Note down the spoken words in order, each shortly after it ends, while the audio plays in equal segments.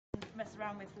mess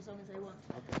around with for as long as they want.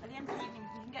 Okay. At the end of the evening,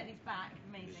 you can get these back,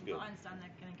 amazing, but I understand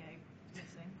they're going to go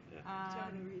missing.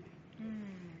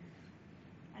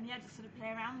 And yeah, just sort of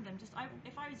play around with them.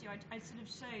 If I was you, I'd sort of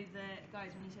show the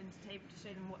guys when you send them to the table to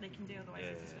show them what they can do. Otherwise,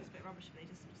 it's just a bit rubbish if they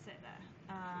just sort of sit there.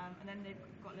 And then they've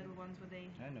got little ones where they.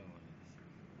 I know.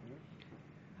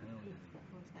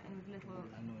 And with little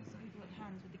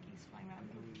hands with the geese flying around.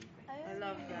 I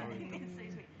love that. It's so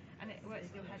sweet. And it works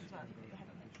with your head as well. You put your head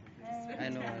on it.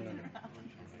 I know.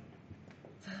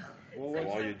 Well,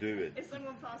 why you do it? If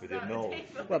someone passes With your out nose. the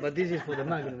table. Well, but this is for the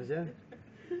magnums, yeah?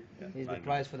 Here's the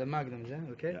price for the magnums, yeah?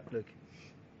 Okay, look.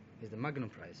 Here's the magnum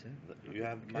price, yeah? You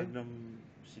have Magnum,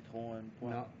 Citron and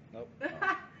Poire? No. Oh,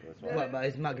 that's why. Well, but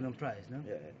it's magnum price, no?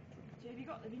 Yeah. Have you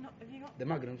got The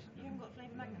magnums? You haven't got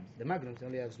flavour magnums? The magnums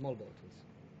only have small bottles.